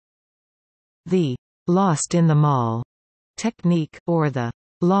The "lost in the mall" technique, or the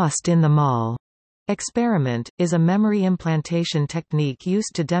 "lost in the mall" experiment, is a memory implantation technique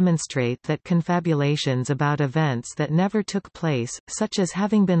used to demonstrate that confabulations about events that never took place, such as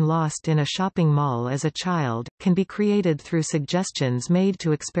having been lost in a shopping mall as a child, can be created through suggestions made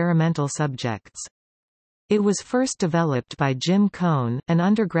to experimental subjects. It was first developed by Jim Cohn, an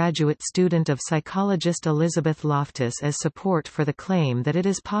undergraduate student of psychologist Elizabeth Loftus, as support for the claim that it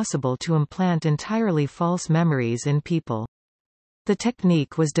is possible to implant entirely false memories in people. The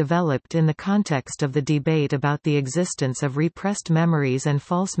technique was developed in the context of the debate about the existence of repressed memories and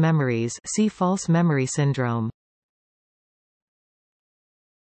false memories. See false memory syndrome.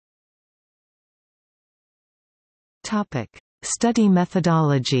 Topic: Study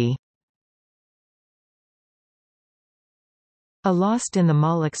methodology. A lost in the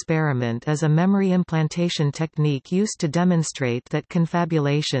mall experiment is a memory implantation technique used to demonstrate that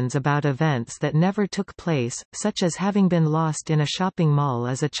confabulations about events that never took place, such as having been lost in a shopping mall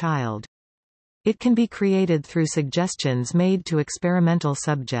as a child. It can be created through suggestions made to experimental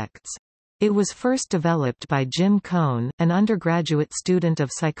subjects. It was first developed by Jim Cohn, an undergraduate student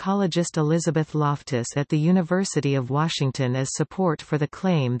of psychologist Elizabeth Loftus at the University of Washington, as support for the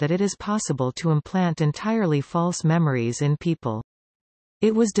claim that it is possible to implant entirely false memories in people.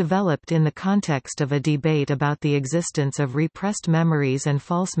 It was developed in the context of a debate about the existence of repressed memories and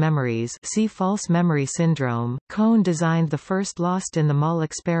false memories. See false memory syndrome. Cohn designed the first Lost in the Mall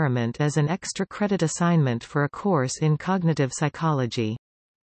experiment as an extra credit assignment for a course in cognitive psychology.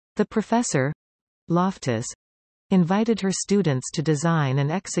 The professor, Loftus, invited her students to design and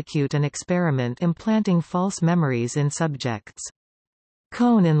execute an experiment implanting false memories in subjects.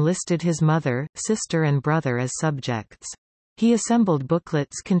 Cohn enlisted his mother, sister and brother as subjects. He assembled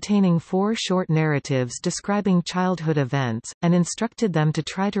booklets containing 4 short narratives describing childhood events, and instructed them to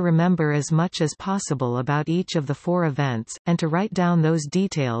try to remember as much as possible about each of the 4 events, and to write down those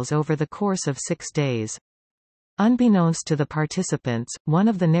details over the course of 6 days. Unbeknownst to the participants, one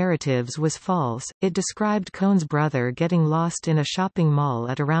of the narratives was false. It described Cohn's brother getting lost in a shopping mall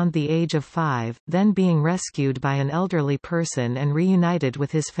at around the age of 5, then being rescued by an elderly person and reunited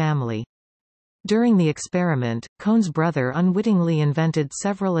with his family. During the experiment, Cohn's brother unwittingly invented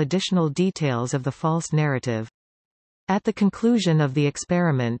several additional details of the false narrative. At the conclusion of the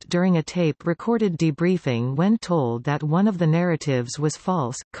experiment, during a tape-recorded debriefing, when told that one of the narratives was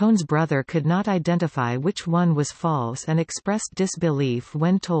false, Cohn's brother could not identify which one was false and expressed disbelief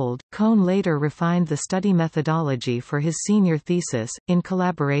when told. Cohn later refined the study methodology for his senior thesis, in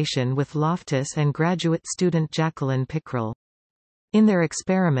collaboration with Loftus and graduate student Jacqueline Pickrell. In their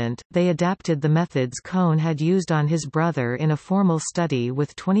experiment, they adapted the methods Cohn had used on his brother in a formal study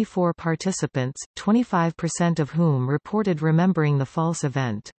with 24 participants, 25% of whom reported remembering the false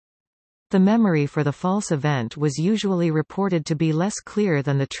event. The memory for the false event was usually reported to be less clear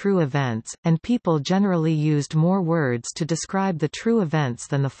than the true events, and people generally used more words to describe the true events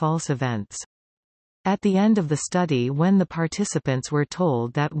than the false events. At the end of the study, when the participants were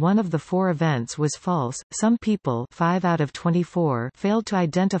told that one of the 4 events was false, some people, 5 out of 24, failed to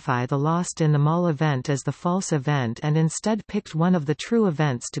identify the Lost in the Mall event as the false event and instead picked one of the true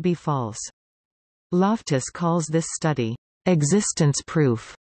events to be false. Loftus calls this study existence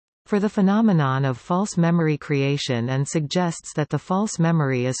proof for the phenomenon of false memory creation and suggests that the false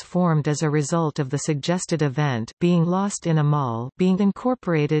memory is formed as a result of the suggested event, being lost in a mall, being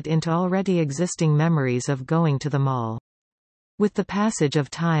incorporated into already existing memories of going to the mall. With the passage of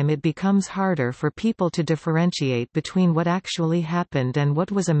time, it becomes harder for people to differentiate between what actually happened and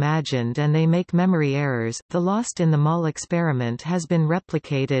what was imagined, and they make memory errors. The Lost in the Mall experiment has been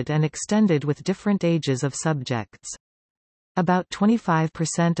replicated and extended with different ages of subjects. About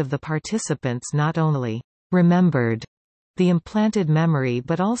 25% of the participants not only remembered the implanted memory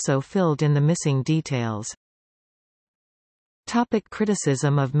but also filled in the missing details. Topic: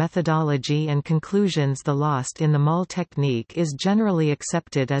 criticism of methodology and conclusions. The Lost in the Mall technique is generally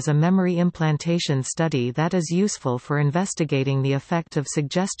accepted as a memory implantation study that is useful for investigating the effect of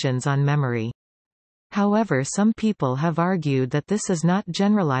suggestions on memory. However, some people have argued that this is not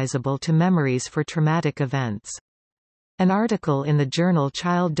generalizable to memories for traumatic events. An article in the journal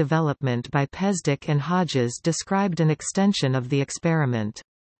Child Development by Pesdick and Hodges described an extension of the experiment.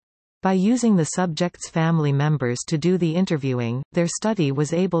 By using the subject's family members to do the interviewing, their study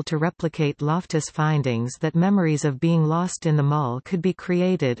was able to replicate Loftus' findings that memories of being lost in the mall could be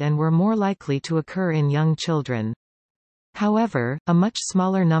created and were more likely to occur in young children. However, a much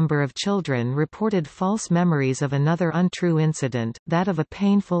smaller number of children reported false memories of another untrue incident, that of a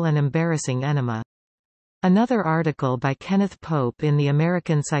painful and embarrassing enema. Another article by Kenneth Pope in The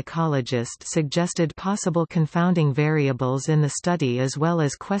American Psychologist suggested possible confounding variables in the study as well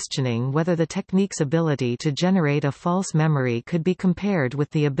as questioning whether the technique's ability to generate a false memory could be compared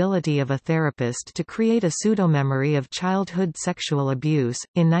with the ability of a therapist to create a pseudomemory of childhood sexual abuse.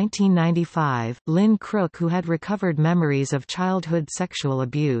 In 1995, Lynn Crook, who had recovered memories of childhood sexual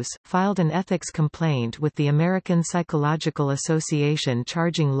abuse, filed an ethics complaint with the American Psychological Association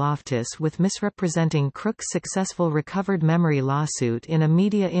charging Loftus with misrepresenting Crook's successful recovered memory lawsuit in a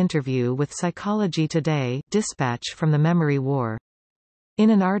media interview with Psychology Today Dispatch from the Memory War. In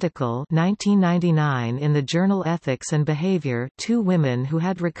an article 1999 in the journal Ethics and Behavior, two women who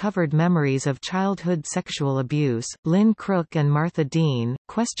had recovered memories of childhood sexual abuse, Lynn Crook and Martha Dean,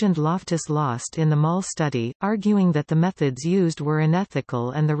 questioned Loftus' Lost in the Mall study, arguing that the methods used were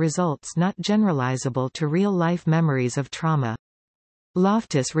unethical and the results not generalizable to real-life memories of trauma.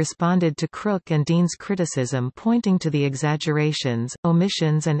 Loftus responded to Crook and Dean's criticism, pointing to the exaggerations,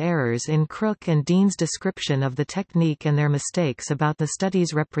 omissions and errors in Crook and Dean's description of the technique and their mistakes about the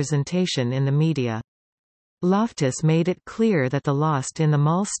study's representation in the media. Loftus made it clear that the Lost in the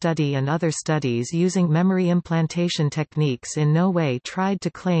Mall study and other studies using memory implantation techniques in no way tried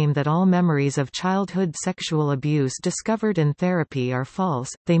to claim that all memories of childhood sexual abuse discovered in therapy are false,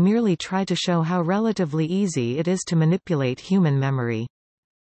 they merely try to show how relatively easy it is to manipulate human memory.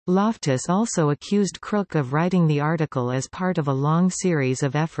 Loftus also accused Crook of writing the article as part of a long series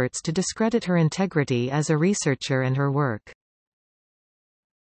of efforts to discredit her integrity as a researcher and her work.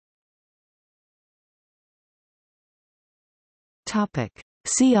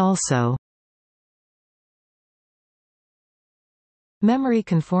 See also: memory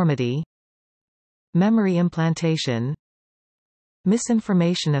conformity, memory implantation,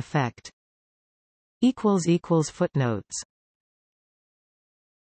 misinformation effect. Footnotes